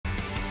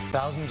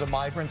Thousands of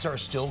migrants are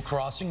still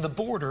crossing the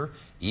border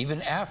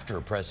even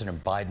after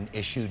President Biden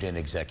issued an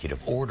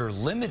executive order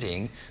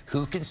limiting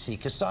who can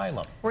seek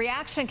asylum.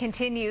 Reaction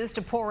continues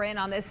to pour in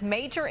on this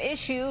major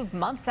issue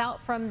months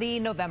out from the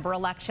November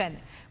election.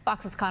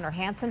 Fox's Connor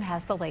Hansen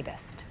has the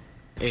latest.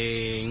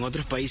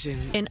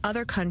 In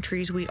other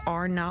countries, we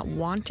are not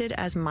wanted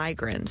as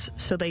migrants,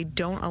 so they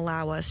don't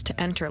allow us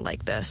to enter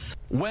like this.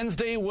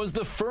 Wednesday was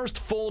the first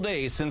full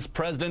day since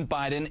President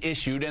Biden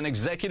issued an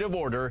executive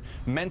order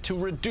meant to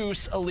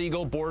reduce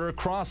illegal border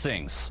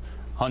crossings.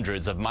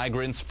 Hundreds of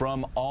migrants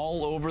from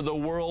all over the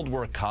world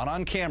were caught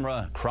on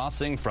camera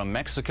crossing from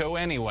Mexico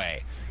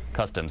anyway.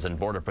 Customs and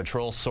Border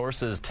Patrol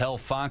sources tell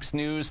Fox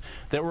News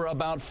there were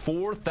about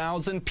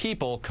 4,000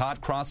 people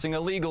caught crossing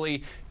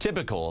illegally,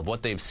 typical of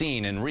what they've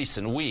seen in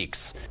recent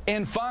weeks.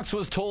 And Fox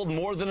was told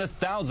more than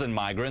 1,000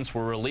 migrants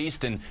were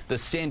released in the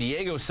San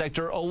Diego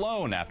sector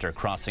alone after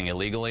crossing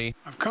illegally.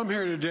 I've come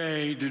here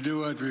today to do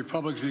what the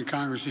Republicans in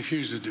Congress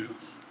refuse to do: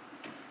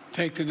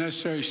 take the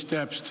necessary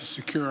steps to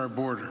secure our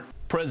border.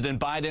 President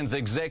Biden's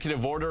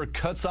executive order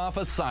cuts off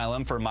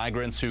asylum for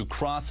migrants who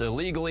cross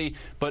illegally,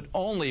 but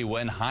only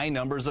when high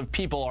numbers of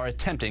people are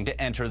attempting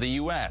to enter the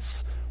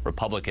U.S.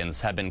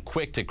 Republicans have been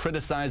quick to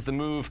criticize the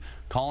move,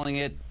 calling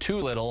it too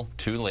little,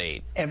 too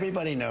late.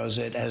 Everybody knows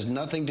it has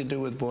nothing to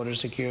do with border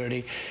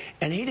security,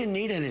 and he didn't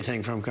need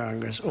anything from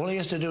Congress. All he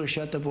has to do is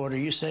shut the border.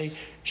 You say,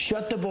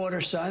 shut the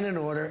border, sign an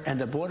order, and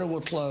the border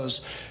will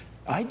close.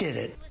 I did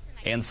it.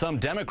 And some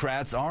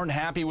Democrats aren't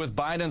happy with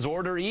Biden's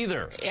order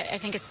either. I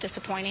think it's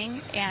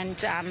disappointing,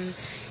 and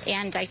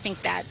I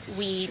think that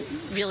we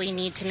really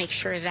need to make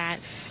sure that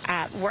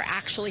we're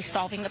actually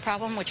solving the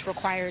problem, which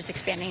requires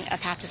expanding a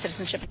path to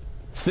citizenship.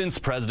 Since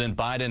President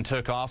Biden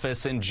took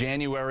office in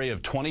January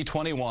of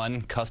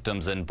 2021,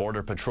 Customs and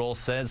Border Patrol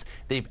says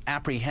they've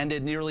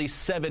apprehended nearly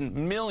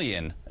 7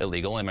 million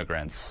illegal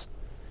immigrants.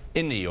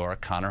 In New York,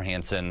 Connor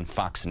Hansen,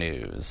 Fox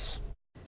News.